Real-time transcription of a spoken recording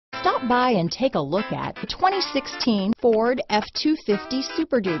Stop by and take a look at the 2016 Ford F-250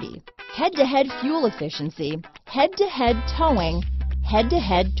 Super Duty. Head-to-head fuel efficiency, head-to-head towing,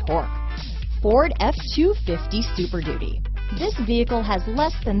 head-to-head torque. Ford F-250 Super Duty. This vehicle has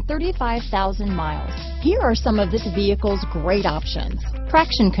less than 35,000 miles. Here are some of this vehicle's great options: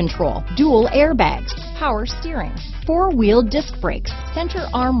 traction control, dual airbags, power steering, four-wheel disc brakes, center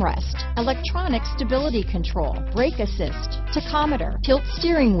armrest, electronic stability control, brake assist, tachometer, tilt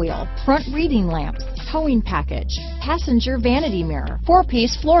steering wheel, front reading lamps, towing package, passenger vanity mirror,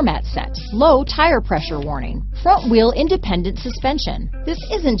 four-piece floor mat set, low tire pressure warning, front wheel independent suspension. This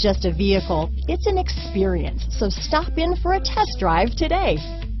isn't just a vehicle, it's an experience, so stop in for a test drive today.